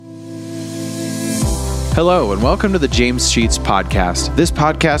Hello, and welcome to the James Sheets Podcast. This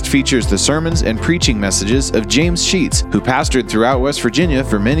podcast features the sermons and preaching messages of James Sheets, who pastored throughout West Virginia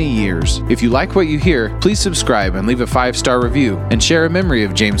for many years. If you like what you hear, please subscribe and leave a 5-star review, and share a memory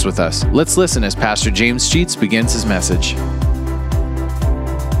of James with us. Let's listen as Pastor James Sheets begins his message.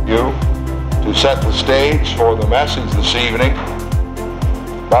 You to set the stage for the message this evening.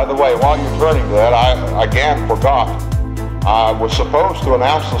 By the way, while you're turning to that, I again forgot. I was supposed to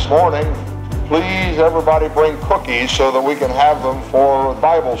announce this morning, please everybody bring cookies so that we can have them for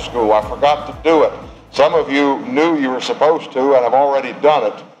Bible school. I forgot to do it. Some of you knew you were supposed to and have already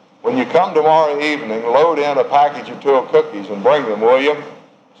done it. When you come tomorrow evening, load in a package or two of cookies and bring them, will you?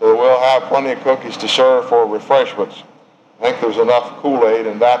 So that we'll have plenty of cookies to serve for refreshments. I think there's enough Kool-Aid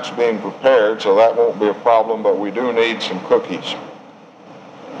and that's being prepared, so that won't be a problem, but we do need some cookies.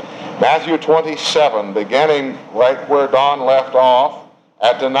 Matthew 27, beginning right where Don left off,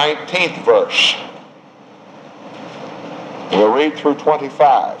 at the 19th verse. We'll read through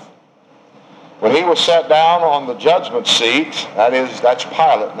 25. When he was set down on the judgment seat, that's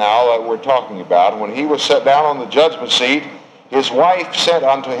Pilate now that we're talking about. When he was set down on the judgment seat, his wife sent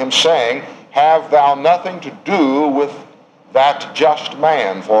unto him, saying, Have thou nothing to do with that just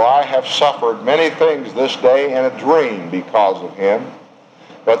man, for I have suffered many things this day in a dream because of him.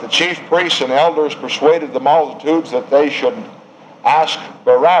 But the chief priests and elders persuaded the multitudes that they should ask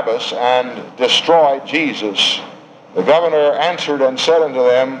Barabbas and destroy Jesus. The governor answered and said unto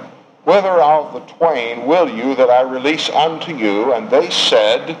them, Whither of the twain will you that I release unto you? And they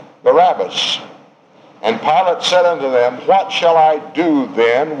said, Barabbas. And Pilate said unto them, What shall I do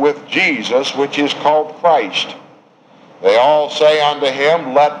then with Jesus, which is called Christ? They all say unto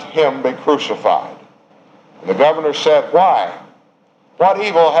him, Let him be crucified. And the governor said, Why? What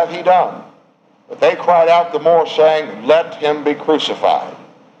evil hath he done? But they cried out the more, saying, Let him be crucified.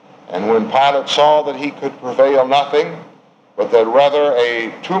 And when Pilate saw that he could prevail nothing, but that rather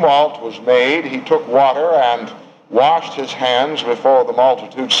a tumult was made, he took water and washed his hands before the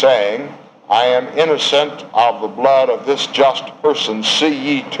multitude, saying, I am innocent of the blood of this just person, see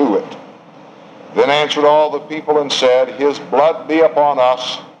ye to it. Then answered all the people and said, His blood be upon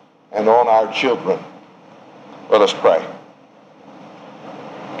us and on our children. Let us pray.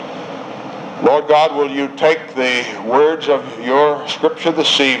 Lord God, will you take the words of your scripture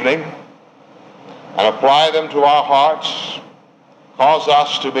this evening and apply them to our hearts, cause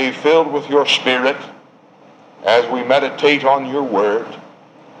us to be filled with your Spirit as we meditate on your word.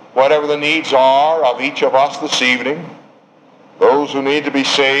 Whatever the needs are of each of us this evening, those who need to be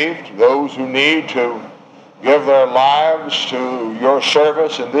saved, those who need to give their lives to your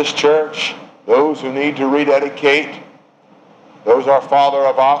service in this church, those who need to rededicate, those are, Father,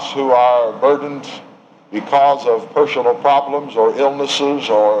 of us who are burdened because of personal problems or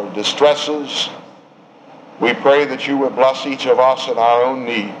illnesses or distresses. We pray that you would bless each of us in our own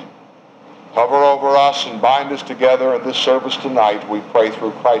need. Hover over us and bind us together in this service tonight. We pray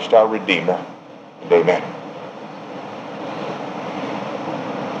through Christ our Redeemer. And amen.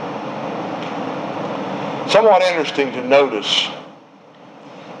 Somewhat interesting to notice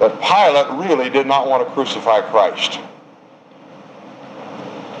that Pilate really did not want to crucify Christ.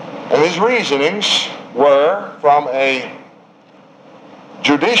 And his reasonings were, from a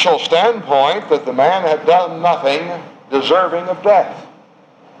judicial standpoint, that the man had done nothing deserving of death.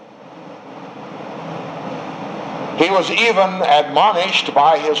 He was even admonished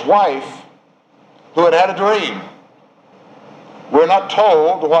by his wife, who had had a dream. We're not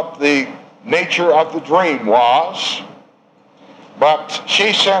told what the nature of the dream was, but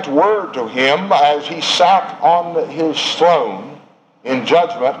she sent word to him as he sat on his throne in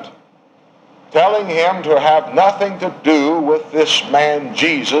judgment, telling him to have nothing to do with this man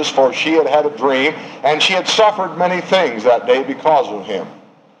Jesus, for she had had a dream, and she had suffered many things that day because of him.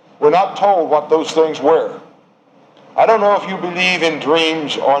 We're not told what those things were. I don't know if you believe in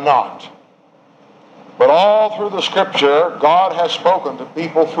dreams or not, but all through the Scripture, God has spoken to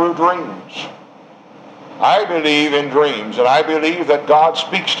people through dreams. I believe in dreams, and I believe that God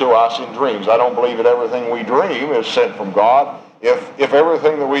speaks to us in dreams. I don't believe that everything we dream is sent from God. If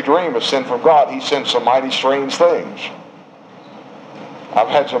everything that we dream is sent from God, he sends some mighty strange things. I've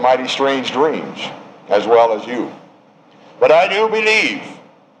had some mighty strange dreams, as well as you. But I do believe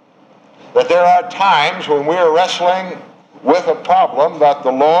that there are times when we are wrestling with a problem that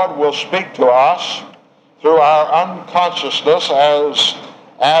the Lord will speak to us through our unconsciousness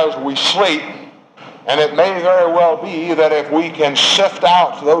as we sleep. And it may very well be that if we can sift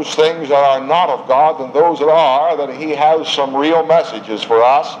out those things that are not of God than those that are, that he has some real messages for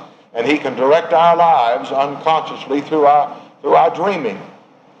us, and he can direct our lives unconsciously through our dreaming.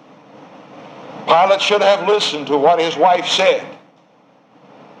 Pilate should have listened to what his wife said,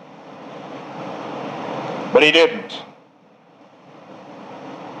 but he didn't.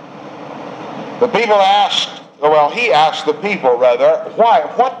 He asked the people, why?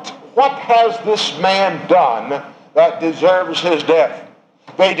 What has this man done that deserves his death?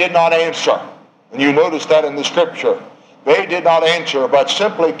 They did not answer. And you notice that in the scripture. They did not answer, but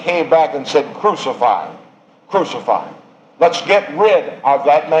simply came back and said, crucify him, crucify him. Let's get rid of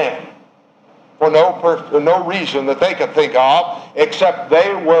that man. For no reason that they could think of, except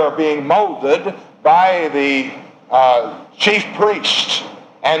they were being molded by the chief priest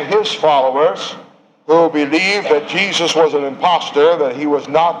and his followers, who believed that Jesus was an impostor, that he was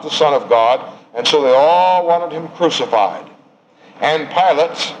not the Son of God, and so they all wanted him crucified. And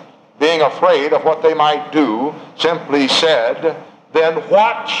Pilate, being afraid of what they might do, simply said, then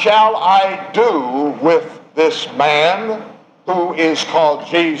what shall I do with this man who is called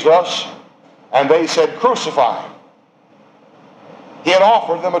Jesus? And they said, crucify him. He had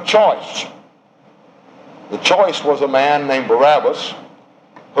offered them a choice. The choice was a man named Barabbas,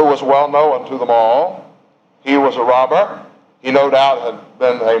 who was well known to them all. He was a robber. He no doubt had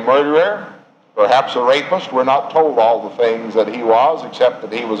been a murderer, perhaps a rapist. We're not told all the things that he was, except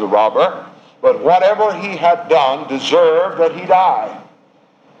that he was a robber. But whatever he had done deserved that he die.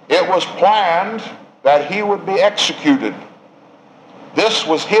 It was planned that he would be executed. This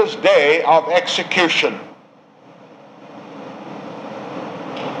was his day of execution.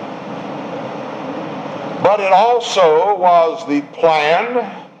 But it also was the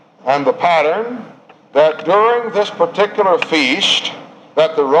plan and the pattern that during this particular feast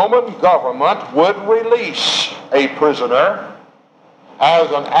that the Roman government would release a prisoner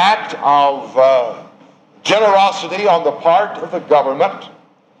as an act of generosity on the part of the government,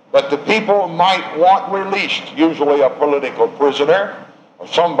 that the people might want released, usually a political prisoner or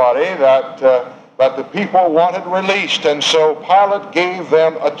somebody that the people wanted released. And so Pilate gave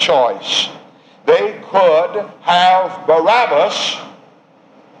them a choice. They could have Barabbas,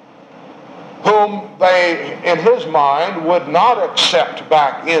 whom they, in his mind, would not accept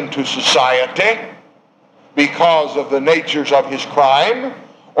back into society because of the natures of his crime,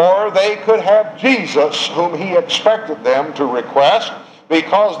 or they could have Jesus, whom he expected them to request,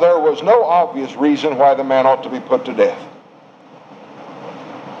 because there was no obvious reason why the man ought to be put to death.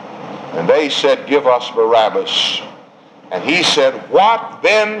 And they said, give us Barabbas. And he said, what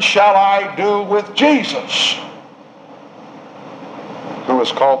then shall I do with Jesus, who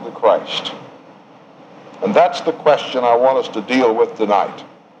is called the Christ? And that's the question I want us to deal with tonight.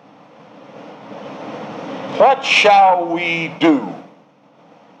 What shall we do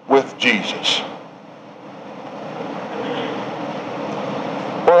with Jesus?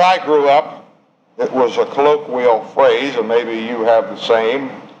 Where I grew up, it was a colloquial phrase, and maybe you have the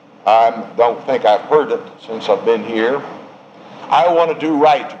same. I don't think I've heard it since I've been here. I want to do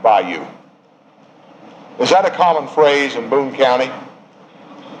right by you. Is that a common phrase in Boone County?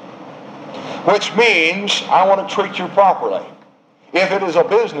 Which means I want to treat you properly. If it is a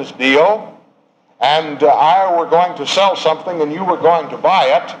business deal and I were going to sell something and you were going to buy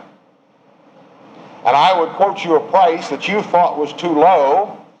it, and I would quote you a price that you thought was too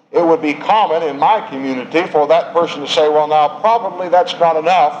low, it would be common in my community for that person to say, well, now probably that's not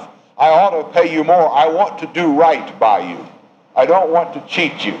enough. I ought to pay you more. I want to do right by you. I don't want to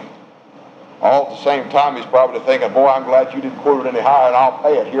cheat you. All at the same time, he's probably thinking, boy, I'm glad you didn't quote it any higher, and I'll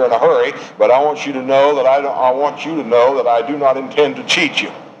pay it here in a hurry, but I want you to know that I do not intend to cheat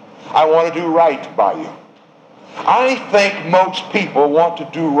you. I want to do right by you. I think most people want to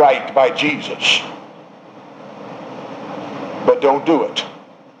do right by Jesus, but don't do it.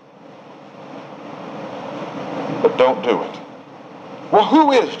 But don't do it. Well,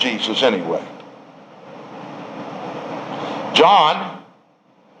 who is Jesus anyway? John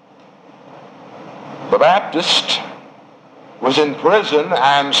the Baptist was in prison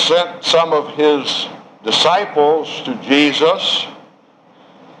and sent some of his disciples to Jesus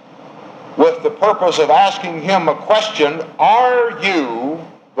with the purpose of asking him a question: are you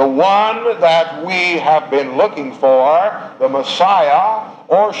the one that we have been looking for, the Messiah,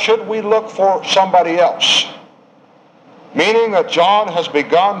 or should we look for somebody else? Meaning that John has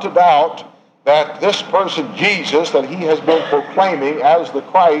begun to doubt that this person, Jesus, that he has been proclaiming as the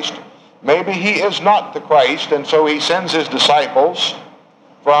Christ, maybe he is not the Christ, and so he sends his disciples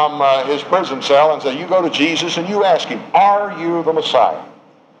from his prison cell and says, you go to Jesus and you ask him, are you the Messiah?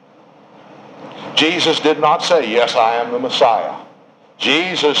 Jesus did not say, yes, I am the Messiah.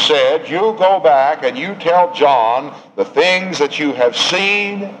 Jesus said, you go back and you tell John the things that you have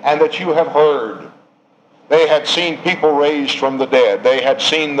seen and that you have heard. They had seen people raised from the dead. They had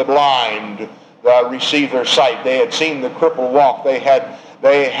seen the blind receive their sight. They had seen the cripple walk. They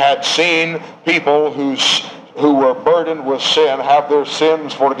had seen people who were burdened with sin have their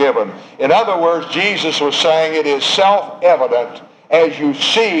sins forgiven. In other words, Jesus was saying it is self-evident as you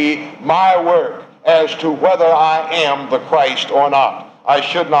see my work as to whether I am the Christ or not. I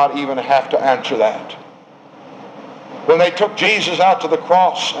should not even have to answer that. When they took Jesus out to the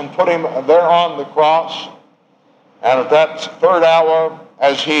cross and put him there on the cross, and at that third hour,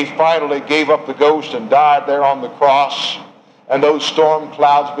 as he finally gave up the ghost and died there on the cross, and those storm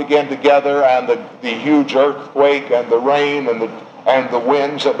clouds began to gather, and the huge earthquake and the rain and the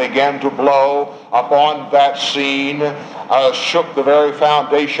winds that began to blow upon that scene shook the very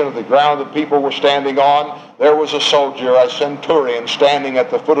foundation of the ground that people were standing on. There was a soldier, a centurion, standing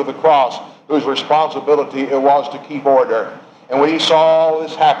at the foot of the cross, whose responsibility it was to keep order. And when he saw all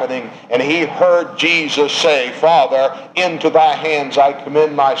this happening, and he heard Jesus say, "Father, into thy hands I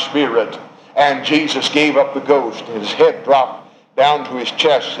commend my spirit," and Jesus gave up the ghost, his head dropped down to his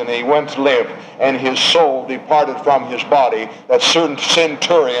chest, and he went to live, and his soul departed from his body, that certain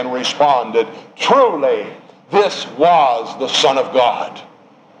centurion responded, "Truly, this was the Son of God."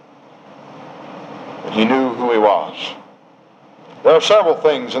 And he knew who he was. There are several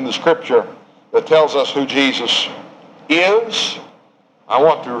things in the Scripture that tells us who Jesus is. I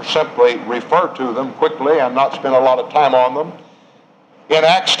want to simply refer to them quickly and not spend a lot of time on them. In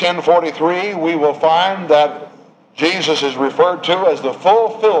Acts 10:43, we will find that Jesus is referred to as the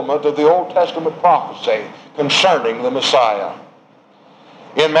fulfillment of the Old Testament prophecy concerning the Messiah.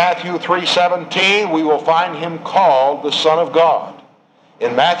 In Matthew 3:17, we will find him called the Son of God.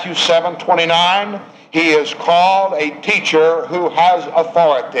 In Matthew 7:29, he is called a teacher who has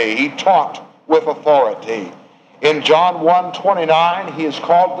authority. He taught with authority. In John 1:29, he is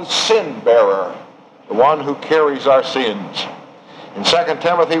called the sin bearer, the one who carries our sins. In 2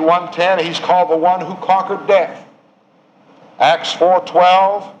 Timothy 1:10, he's called the one who conquered death. Acts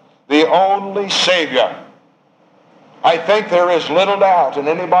 4:12, the only Savior. I think there is little doubt in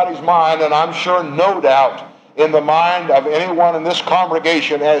anybody's mind, and I'm sure no doubt in the mind of anyone in this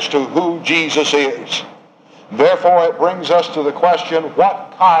congregation as to who Jesus is. Therefore, it brings us to the question,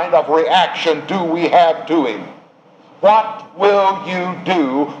 what kind of reaction do we have to him? What will you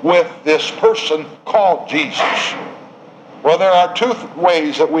do with this person called Jesus? Well, there are two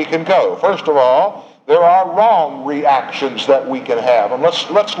ways that we can go. First of all, there are wrong reactions that we can have. And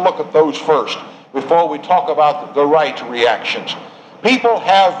let's look at those first before we talk about the right reactions. People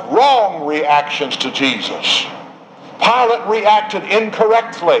have wrong reactions to Jesus. Pilate reacted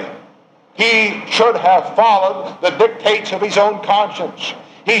incorrectly. He should have followed the dictates of his own conscience.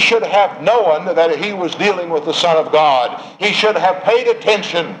 He should have known that he was dealing with the Son of God. He should have paid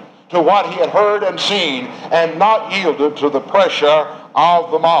attention to what he had heard and seen and not yielded to the pressure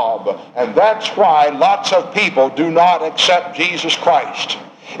of the mob. And that's why lots of people do not accept Jesus Christ,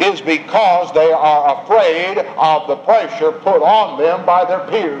 is because they are afraid of the pressure put on them by their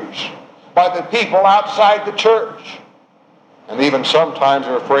peers, by the people outside the church. And even sometimes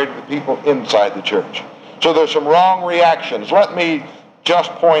they're afraid of the people inside the church. So there's some wrong reactions. Let me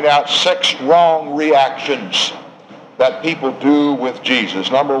just point out 6 wrong reactions that people do with Jesus.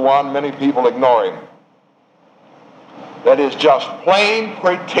 Number 1, many people ignore him. That is, just plain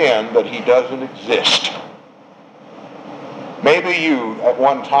pretend that he doesn't exist. Maybe you at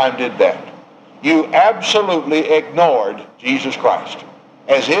one time did that. You absolutely ignored Jesus Christ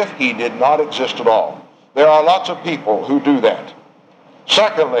as if he did not exist at all. There are lots of people who do that.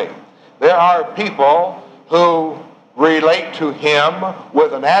 Secondly, there are people who relate to him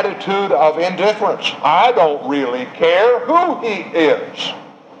with an attitude of indifference. I don't really care who he is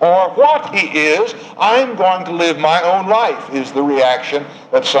or what he is. I'm going to live my own life, is the reaction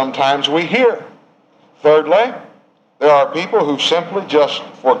that sometimes we hear. Thirdly, there are people who simply just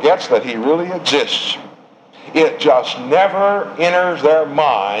forgets that he really exists. It just never enters their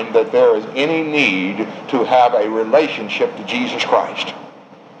mind that there is any need to have a relationship to Jesus Christ.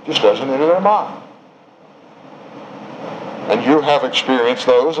 It just doesn't enter their mind. And you have experienced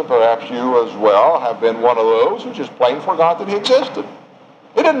those, and perhaps you as well have been one of those who just plain forgot that he existed.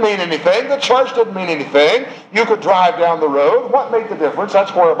 It didn't mean anything. The church didn't mean anything. You could drive down the road. What made the difference?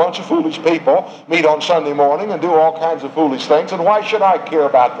 That's where a bunch of foolish people meet on Sunday morning and do all kinds of foolish things, and why should I care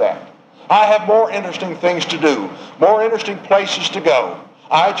about that? I have more interesting things to do, more interesting places to go.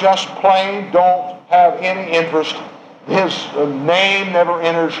 I just plain don't have any interest. His name never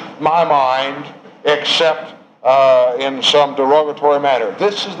enters my mind except in some derogatory manner.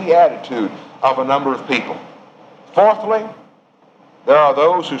 This is the attitude of a number of people. Fourthly, there are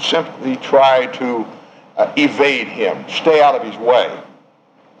those who simply try to evade him, stay out of his way.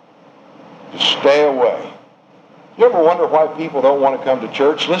 Just stay away. You ever wonder why people don't want to come to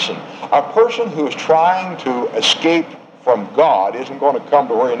church? Listen, a person who is trying to escape from God isn't going to come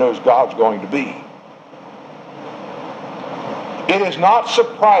to where he knows God's going to be. It is not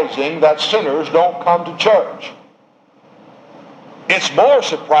surprising that sinners don't come to church. It's more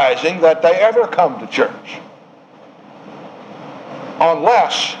surprising that they ever come to church,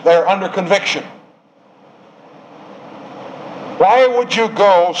 unless they're under conviction. Why would you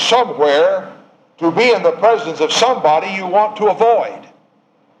go somewhere to be in the presence of somebody you want to avoid?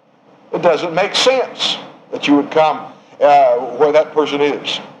 It doesn't make sense that you would come where that person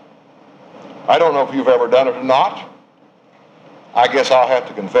is. I don't know if you've ever done it or not. I guess I'll have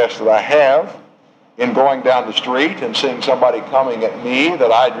to confess that I have, in going down the street and seeing somebody coming at me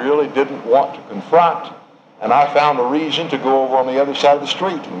that I really didn't want to confront, and I found a reason to go over on the other side of the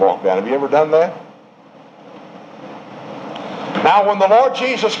street and walk down. Have you ever done that? Now, when the Lord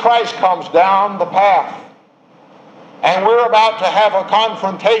Jesus Christ comes down the path and we're about to have a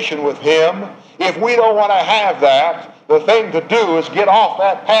confrontation with Him, if we don't want to have that, the thing to do is get off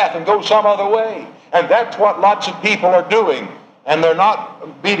that path and go some other way. And that's what lots of people are doing. And they're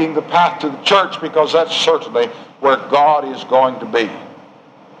not beating the path to the church, because that's certainly where God is going to be.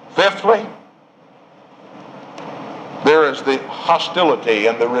 Fifthly, there is the hostility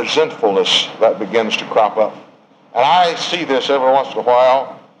and the resentfulness that begins to crop up. And I see this every once in a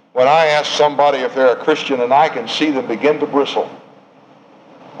while when I ask somebody if they're a Christian, and I can see them begin to bristle.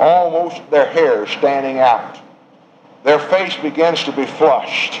 Almost their hair standing out. Their face begins to be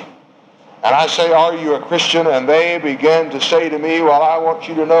flushed. And I say, "Are you a Christian?" And they begin to say to me, "Well, I want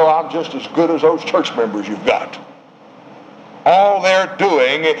you to know I'm just as good as those church members you've got." All they're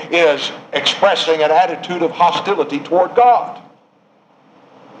doing is expressing an attitude of hostility toward God.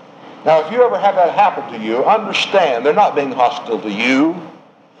 Now, if you ever have that happen to you, understand they're not being hostile to you.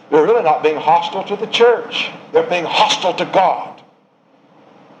 They're really not being hostile to the church. They're being hostile to God.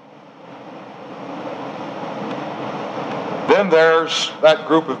 Then there's that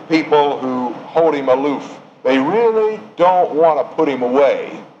group of people who hold him aloof. They really don't want to put him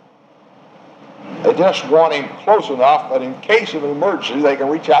away. They just want him close enough that in case of an emergency, they can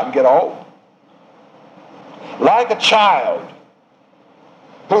reach out and get a hold. Like a child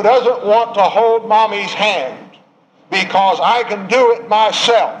who doesn't want to hold mommy's hand because I can do it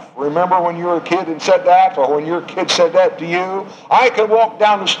myself. Remember when you were a kid and said that, or when your kid said that to you? I can walk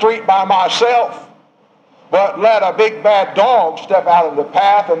down the street by myself. But let a big bad dog step out of the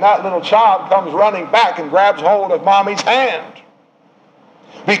path, and that little child comes running back and grabs hold of mommy's hand.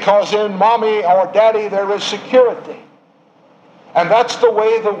 Because in mommy or daddy there is security. And that's the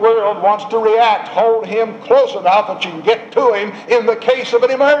way the world wants to react. Hold him close enough that you can get to him in the case of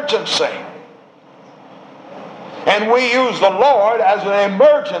an emergency. And we use the Lord as an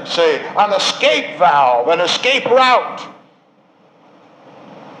emergency, an escape valve, an escape route.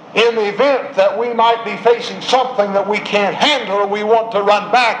 In the event that we might be facing something that we can't handle, we want to run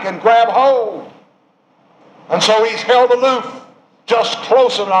back and grab hold. And so he's held aloof, just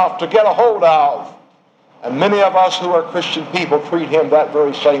close enough to get a hold of. And many of us who are Christian people treat him that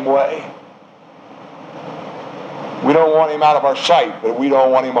very same way. We don't want him out of our sight, but we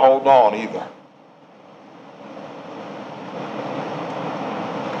don't want him holding on either.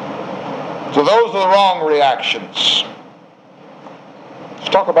 So those are the wrong reactions. Let's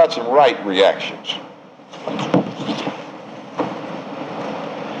talk about some right reactions.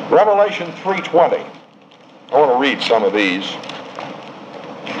 Revelation 3:20. I want to read some of these.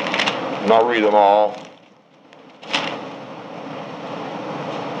 And I'll read them all.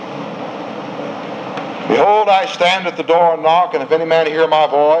 "Behold, I stand at the door and knock, and if any man hear my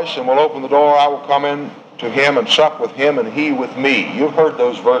voice and will open the door, I will come in to him and sup with him and he with me." You've heard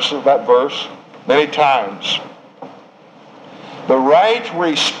those verses, that verse, many times. The right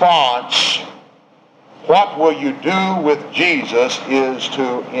response, what will you do with Jesus, is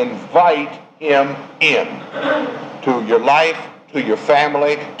to invite him in to your life, to your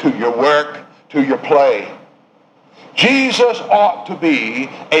family, to your work, to your play. Jesus ought to be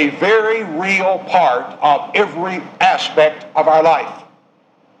a very real part of every aspect of our life.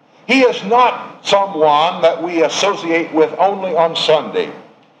 He is not someone that we associate with only on Sunday.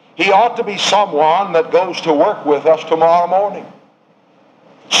 He ought to be someone that goes to work with us tomorrow morning.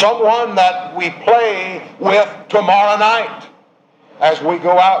 Someone that we play with tomorrow night as we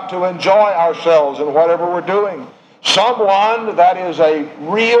go out to enjoy ourselves in whatever we're doing. Someone that is a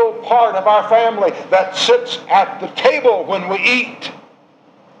real part of our family, that sits at the table when we eat,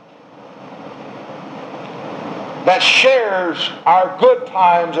 that shares our good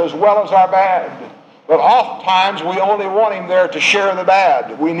times as well as our bad. But oftentimes we only want him there to share the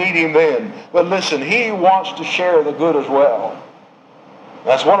bad. We need him then. But listen, he wants to share the good as well.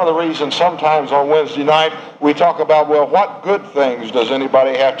 That's one of the reasons sometimes on Wednesday night we talk about, well, what good things does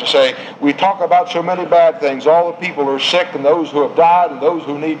anybody have to say? We talk about so many bad things. All the people who are sick and those who have died and those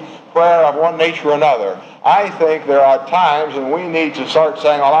who need prayer of one nature or another. I think there are times when we need to start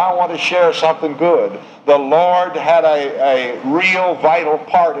saying, well, I want to share something good. The Lord had a real vital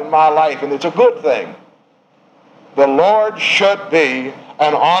part in my life, and it's a good thing. The Lord should be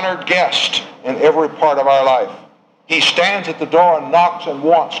an honored guest in every part of our life. He stands at the door and knocks and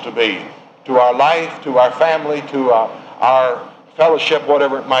wants to be to our life, to our family, to our fellowship,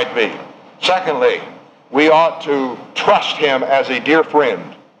 whatever it might be. Secondly, we ought to trust him as a dear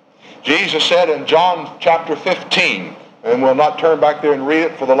friend. Jesus said in John chapter 15, and we'll not turn back there and read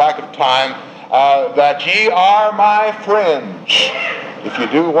it for the lack of time, that ye are my friends if you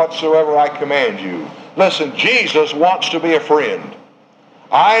do whatsoever I command you. Listen, Jesus wants to be a friend.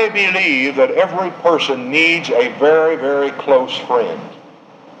 I believe that every person needs a very, very close friend.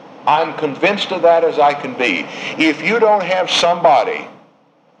 I'm convinced of that as I can be. If you don't have somebody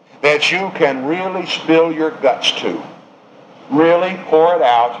that you can really spill your guts to, really pour it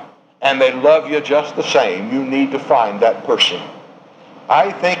out, and they love you just the same, you need to find that person.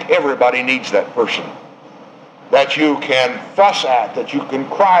 I think everybody needs that person that you can fuss at, that you can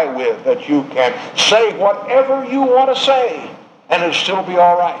cry with, that you can say whatever you want to say, and it'll still be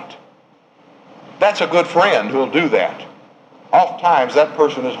all right. That's a good friend who'll do that. Oftentimes that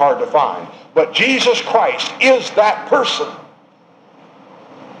person is hard to find. But Jesus Christ is that person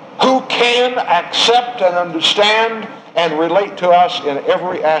who can accept and understand and relate to us in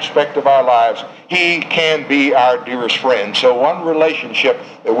every aspect of our lives. He can be our dearest friend. So one relationship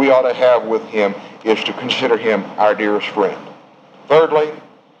that we ought to have with him is to consider him our dearest friend. Thirdly,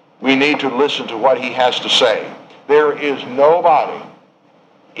 we need to listen to what he has to say. There is nobody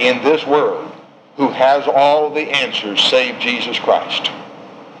in this world who has all the answers save Jesus Christ.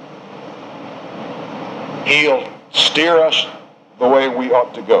 He'll steer us the way we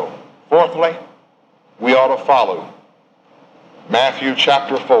ought to go. Fourthly, we ought to follow Matthew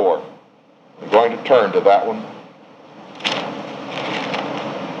chapter 4. I'm going to turn to that one.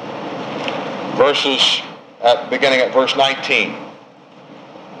 Beginning at verse 19.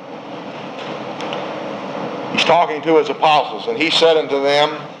 He's talking to his apostles, and he said unto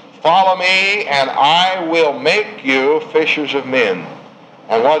them, Follow me, and I will make you fishers of men.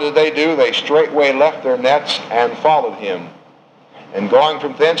 And what did they do? They straightway left their nets and followed him. And going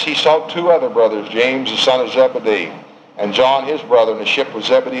from thence he saw two other brothers, James the son of Zebedee, and John his brother, in the ship with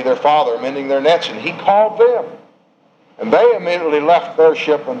Zebedee their father, mending their nets, and he called them. And they immediately left their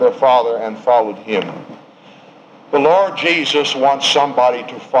ship and their father and followed him. The Lord Jesus wants somebody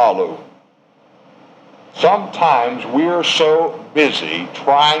to follow. Sometimes we're so busy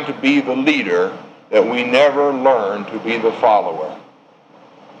trying to be the leader that we never learn to be the follower.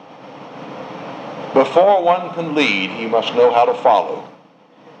 Before one can lead, he must know how to follow.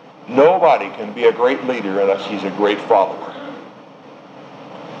 Nobody can be a great leader unless he's a great follower.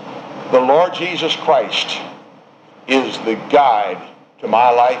 The Lord Jesus Christ is the guide to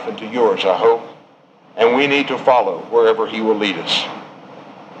my life and to yours, I hope, and we need to follow wherever he will lead us.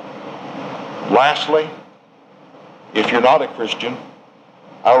 Lastly, if you're not a Christian,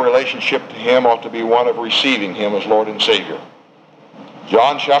 our relationship to him ought to be one of receiving him as Lord and Savior.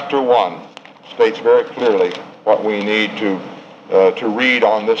 John chapter 1 states very clearly what we need to read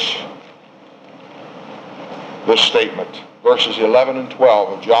on this statement. Verses 11 and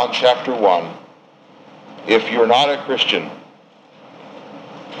 12 of John chapter 1. If you're not a Christian,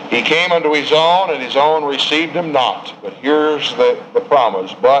 he came unto his own, and his own received him not. But here's the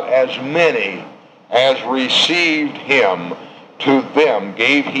promise. But as many as received him, to them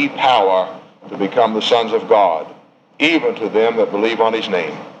gave he power to become the sons of God, even to them that believe on his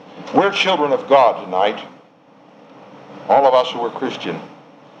name. We're children of God tonight, all of us who are Christian,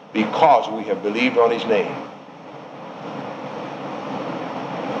 because we have believed on his name.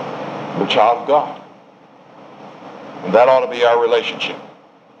 We're a child of God. And that ought to be our relationship.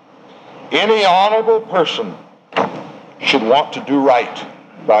 Any honorable person should want to do right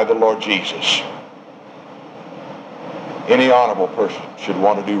by the Lord Jesus. Any honorable person should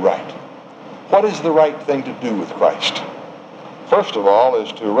want to do right. What is the right thing to do with Christ? First of all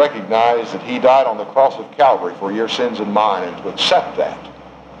is to recognize that he died on the cross of Calvary for your sins and mine, and to accept that,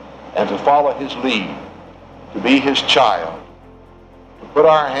 and to follow his lead, to be his child, to put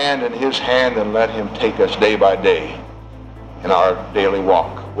our hand in his hand and let him take us day by day in our daily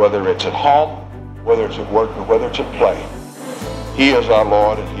walk, whether it's at home, whether it's at work, or whether it's at play. He is our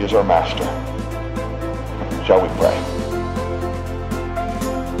Lord and he is our Master. Shall we pray?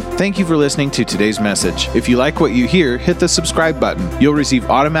 Thank you for listening to today's message. If you like what you hear, hit the subscribe button. You'll receive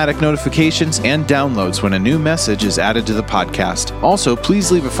automatic notifications and downloads when a new message is added to the podcast. Also,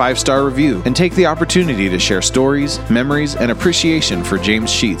 please leave a 5-star review and take the opportunity to share stories, memories, and appreciation for James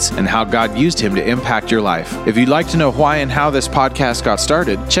Sheets and how God used him to impact your life. If you'd like to know why and how this podcast got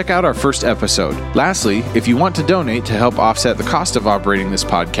started, check out our first episode. Lastly, if you want to donate to help offset the cost of operating this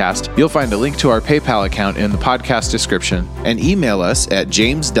podcast, you'll find a link to our PayPal account in the podcast description, and email us at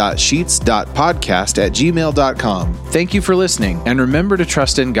james.sheets.podcast@gmail.com. Thank you for listening, and remember to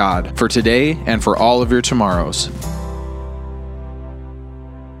trust in God for today and for all of your tomorrows.